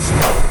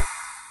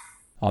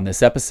On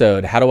this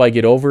episode, how do I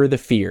get over the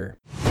fear?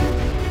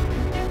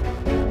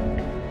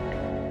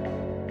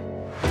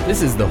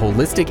 This is the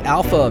Holistic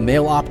Alpha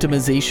Male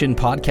Optimization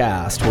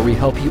Podcast, where we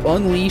help you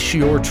unleash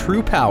your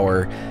true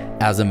power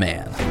as a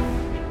man.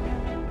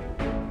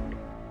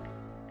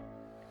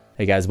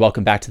 Hey guys,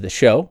 welcome back to the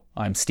show.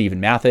 I'm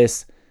Stephen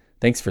Mathis.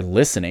 Thanks for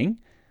listening.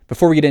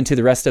 Before we get into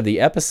the rest of the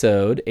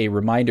episode, a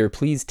reminder,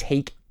 please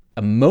take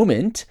a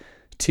moment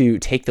to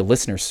take the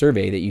listener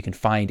survey that you can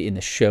find in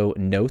the show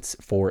notes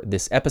for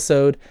this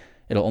episode.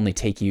 It'll only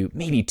take you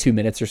maybe 2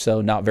 minutes or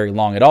so, not very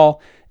long at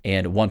all.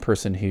 And one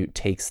person who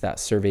takes that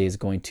survey is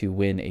going to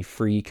win a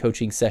free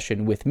coaching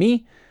session with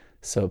me.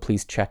 So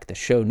please check the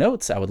show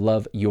notes. I would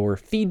love your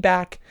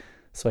feedback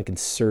so I can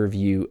serve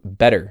you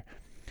better.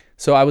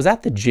 So I was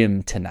at the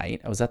gym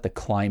tonight. I was at the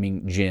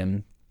climbing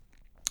gym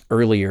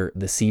earlier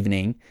this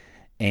evening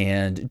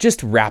and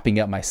just wrapping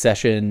up my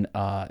session.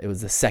 It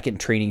was the second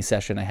training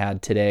session I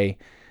had today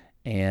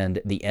and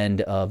the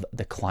end of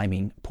the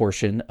climbing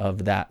portion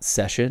of that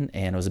session.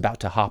 And I was about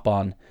to hop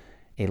on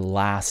a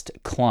last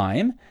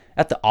climb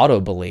at the Auto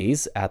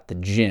Belays at the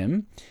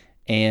gym.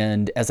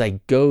 And as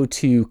I go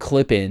to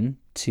clip in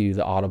to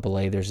the Auto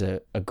Belay, there's a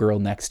girl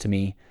next to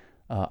me,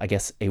 I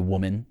guess a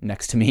woman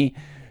next to me,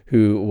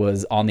 who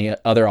was on the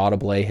other Auto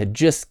Belay, had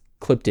just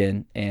clipped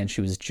in and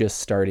she was just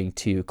starting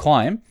to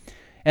climb.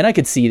 And I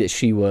could see that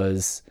she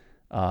was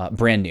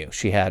brand new.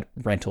 She had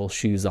rental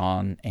shoes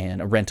on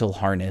and a rental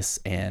harness.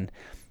 And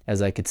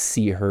as I could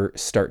see her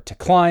start to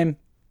climb,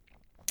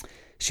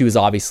 she was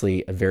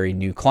obviously a very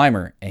new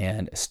climber,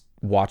 and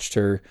watched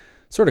her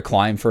sort of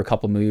climb for a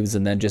couple moves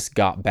and then just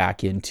got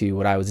back into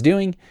what I was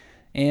doing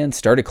and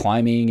started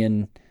climbing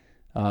and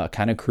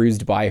kind of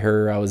cruised by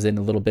her. I was in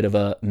a little bit of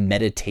a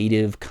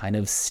meditative kind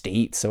of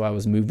state, so I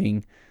was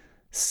moving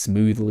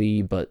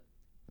smoothly but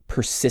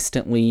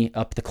persistently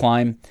up the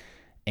climb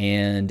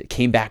and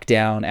came back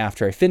down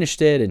after I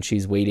finished it, and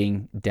she's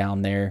waiting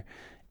down there.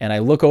 And I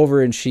look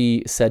over and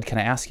she said, "Can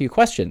I ask you a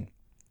question?"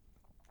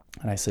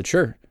 And I said,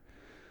 "Sure."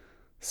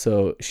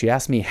 So she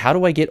asked me, how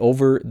do I get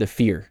over the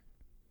fear?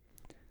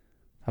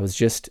 I was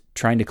just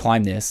trying to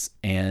climb this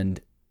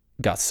and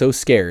got so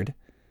scared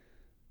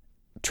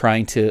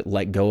trying to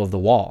let go of the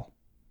wall.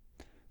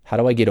 How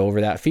do I get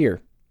over that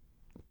fear?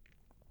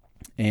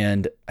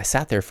 And I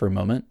sat there for a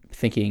moment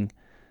thinking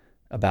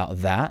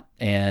about that.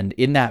 And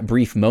in that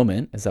brief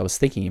moment, as I was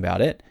thinking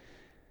about it,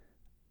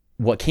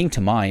 what came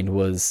to mind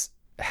was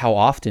how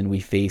often we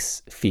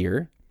face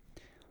fear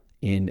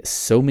in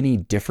so many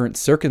different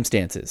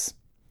circumstances.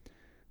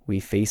 We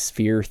face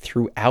fear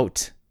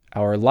throughout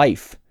our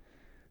life.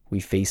 We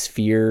face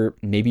fear.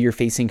 Maybe you're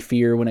facing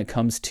fear when it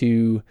comes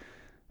to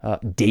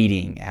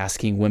dating,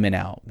 asking women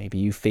out. Maybe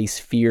you face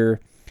fear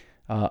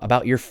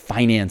about your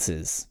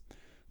finances.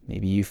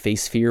 Maybe you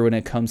face fear when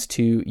it comes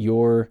to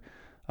your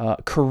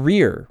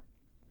career,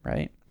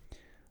 right?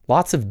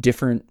 Lots of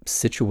different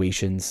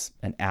situations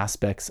and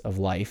aspects of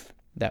life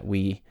that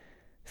we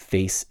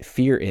face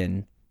fear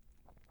in.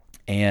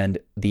 And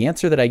the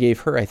answer that I gave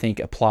her, I think,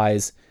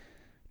 applies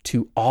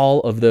to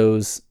all of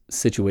those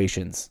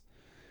situations.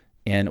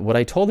 And what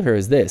I told her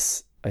is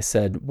this. I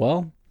said,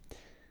 well,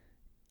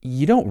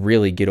 you don't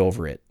really get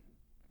over it.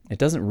 It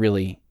doesn't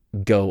really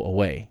go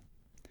away.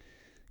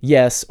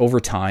 Yes,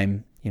 over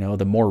time,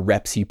 the more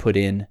reps you put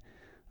in,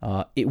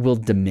 it will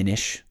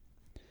diminish.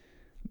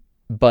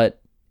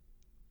 But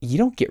you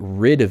don't get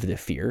rid of the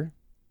fear.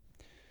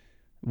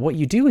 What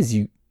you do is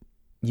you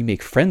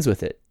make friends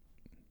with it.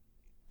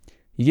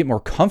 You get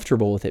more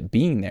comfortable with it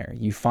being there.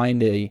 You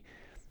find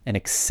an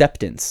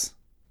acceptance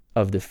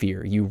of the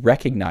fear. You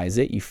recognize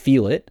it, you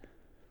feel it,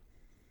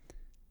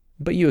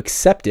 but you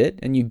accept it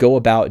and you go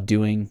about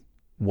doing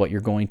what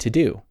you're going to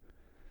do.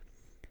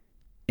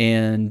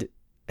 And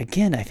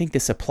again, I think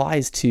this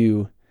applies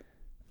to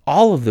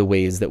all of the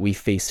ways that we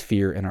face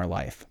fear in our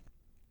life.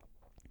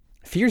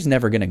 Fear's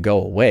never going to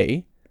go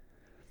away,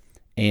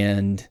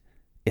 and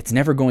it's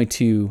never going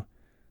to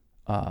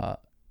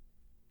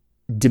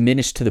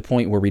diminish to the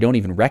point where we don't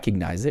even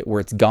recognize it, where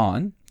it's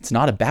gone. It's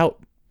not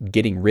about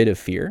getting rid of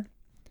fear.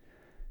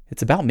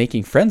 It's about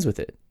making friends with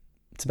it.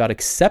 It's about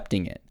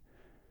accepting it.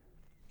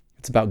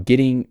 It's about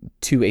getting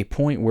to a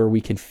point where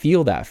we can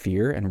feel that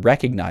fear and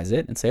recognize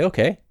it and say,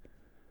 okay,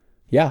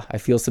 yeah, I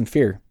feel some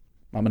fear.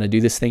 I'm going to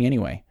do this thing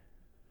anyway.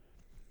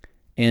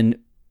 And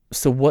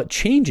so what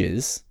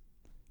changes,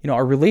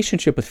 our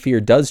relationship with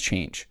fear does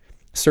change.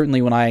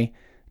 Certainly when I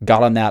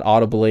got on that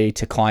Auto Belay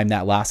to climb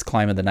that last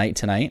climb of the night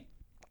tonight,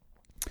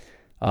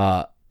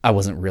 I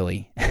wasn't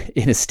really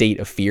in a state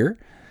of fear,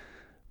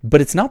 but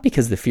it's not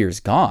because the fear is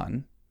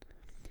gone.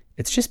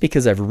 It's just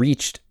because I've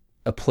reached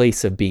a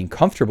place of being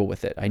comfortable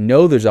with it. I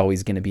know there's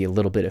always going to be a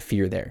little bit of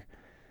fear there.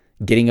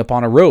 Getting up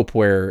on a rope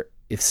where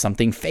if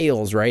something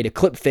fails, right, a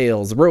clip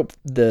fails, the rope,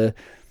 the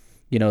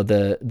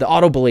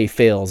Auto Belay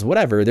fails,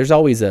 whatever, there's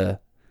always a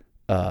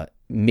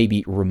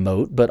maybe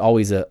remote, but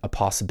always a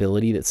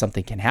possibility that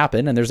something can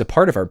happen. And there's a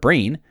part of our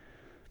brain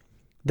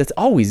that's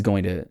always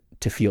going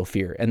to feel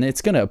fear. And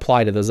it's going to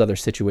apply to those other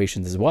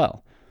situations as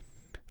well.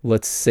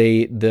 Let's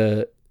say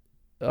the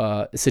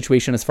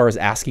situation as far as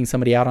asking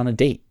somebody out on a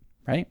date,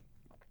 right?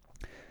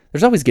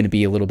 There's always going to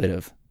be a little bit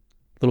of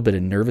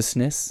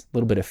nervousness, a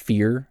little bit of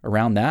fear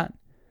around that.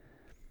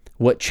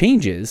 What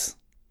changes,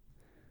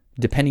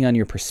 depending on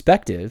your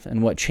perspective,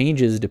 and what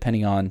changes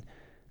depending on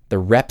the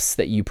reps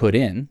that you put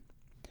in,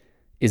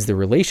 is the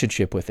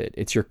relationship with it.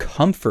 It's your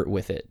comfort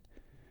with it.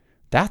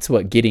 That's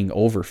what getting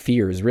over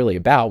fear is really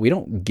about. We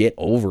don't get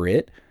over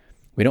it.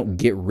 We don't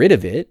get rid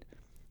of it.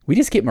 We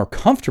just get more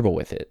comfortable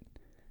with it.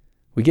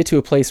 We get to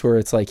a place where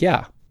it's like,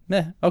 yeah,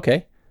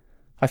 okay,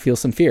 I feel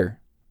some fear.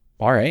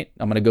 All right,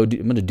 I'm going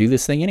to do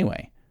this thing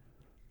anyway.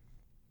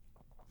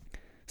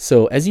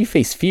 So as you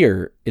face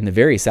fear in the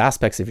various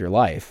aspects of your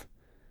life,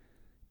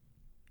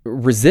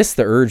 resist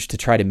the urge to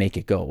try to make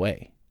it go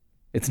away.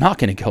 It's not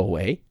going to go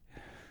away.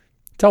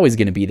 It's always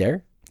going to be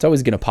there. It's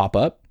always going to pop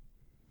up.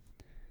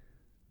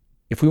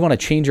 If we want to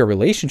change our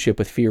relationship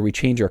with fear, we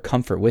change our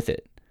comfort with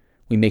it.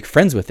 We make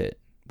friends with it.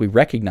 We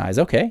recognize,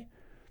 okay,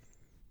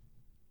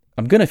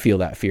 I'm going to feel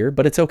that fear,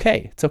 but it's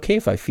okay. It's okay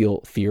if I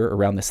feel fear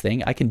around this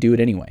thing. I can do it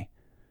anyway.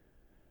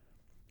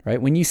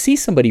 Right? When you see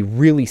somebody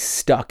really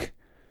stuck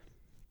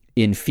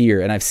in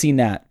fear, and I've seen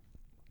that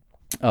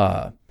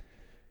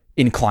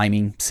in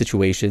climbing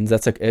situations,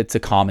 it's a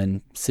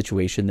common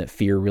situation that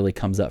fear really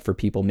comes up for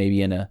people,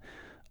 maybe in a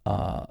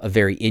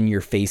very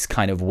in-your-face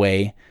kind of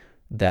way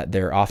that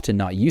they're often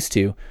not used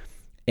to.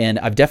 And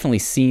I've definitely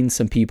seen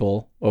some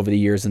people over the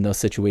years in those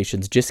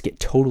situations just get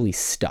totally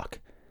stuck,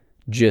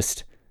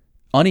 just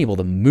unable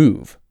to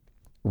move,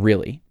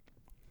 really.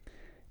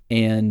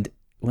 And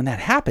when that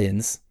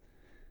happens,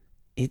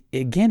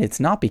 it's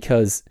not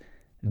because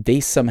they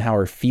somehow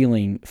are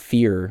feeling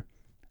fear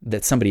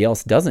that somebody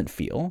else doesn't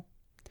feel.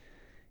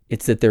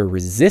 It's that they're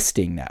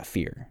resisting that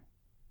fear.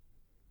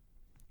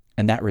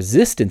 And that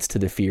resistance to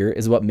the fear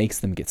is what makes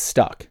them get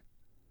stuck.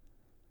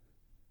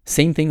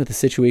 Same thing with the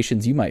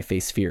situations you might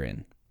face fear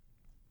in,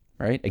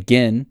 right?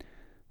 Again,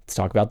 let's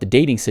talk about the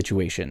dating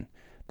situation.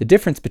 The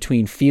difference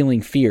between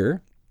feeling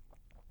fear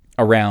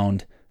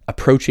around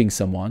approaching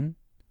someone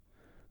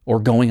or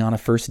going on a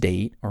first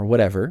date or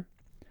whatever,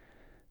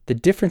 the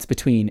difference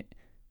between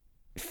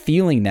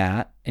feeling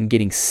that and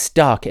getting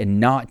stuck and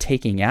not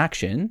taking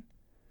action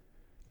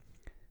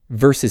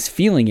versus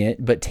feeling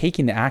it but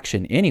taking the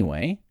action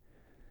anyway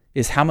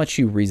is how much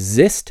you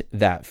resist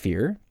that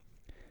fear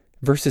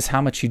versus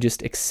how much you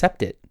just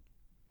accept it.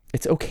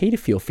 It's okay to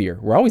feel fear.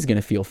 We're always going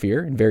to feel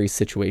fear in various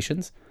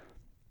situations.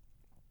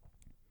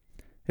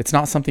 It's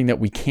not something that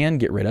we can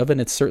get rid of,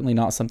 and it's certainly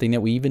not something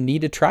that we even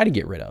need to try to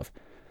get rid of.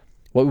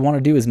 What we want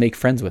to do is make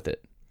friends with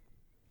it.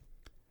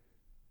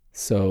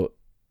 So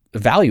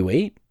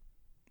evaluate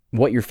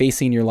what you're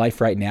facing in your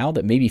life right now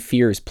that maybe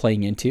fear is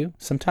playing into.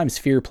 Sometimes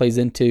fear plays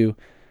into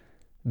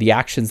the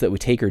actions that we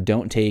take or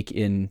don't take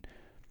in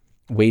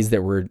ways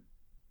that we're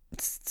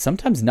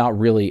sometimes not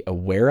really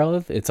aware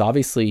of. It's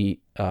often, fear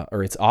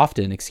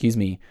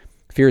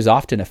is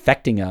often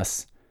affecting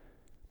us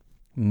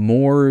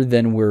more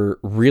than we're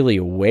really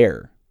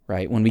aware,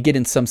 right? When we get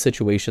in some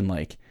situation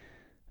like,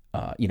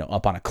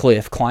 up on a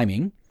cliff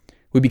climbing,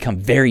 we become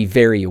very,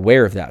 very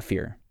aware of that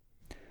fear.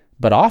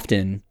 But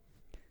often,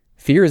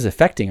 fear is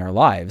affecting our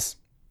lives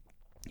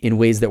in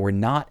ways that we're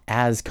not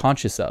as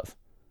conscious of.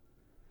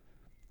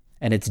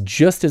 And it's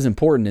just as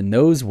important in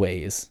those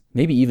ways,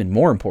 maybe even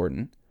more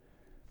important,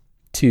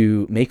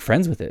 to make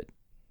friends with it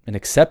and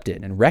accept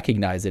it and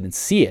recognize it and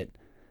see it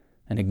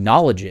and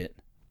acknowledge it,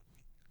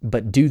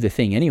 but do the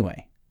thing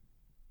anyway.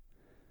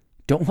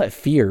 Don't let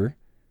fear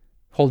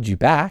hold you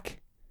back,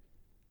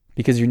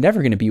 because you're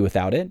never going to be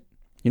without it.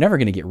 You're never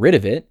going to get rid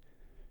of it.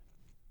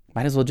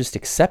 Might as well just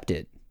accept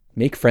it,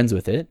 make friends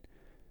with it,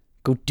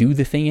 go do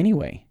the thing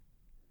anyway.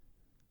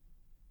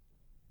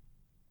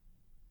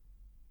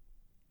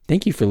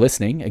 Thank you for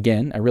listening.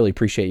 Again, I really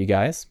appreciate you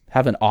guys.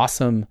 Have an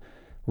awesome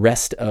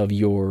rest of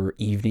your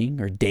evening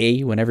or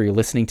day whenever you're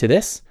listening to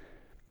this.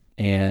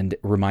 And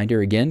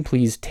reminder again,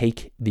 please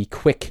take the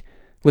quick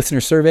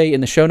listener survey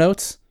in the show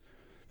notes,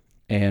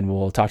 and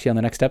we'll talk to you on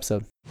the next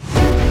episode.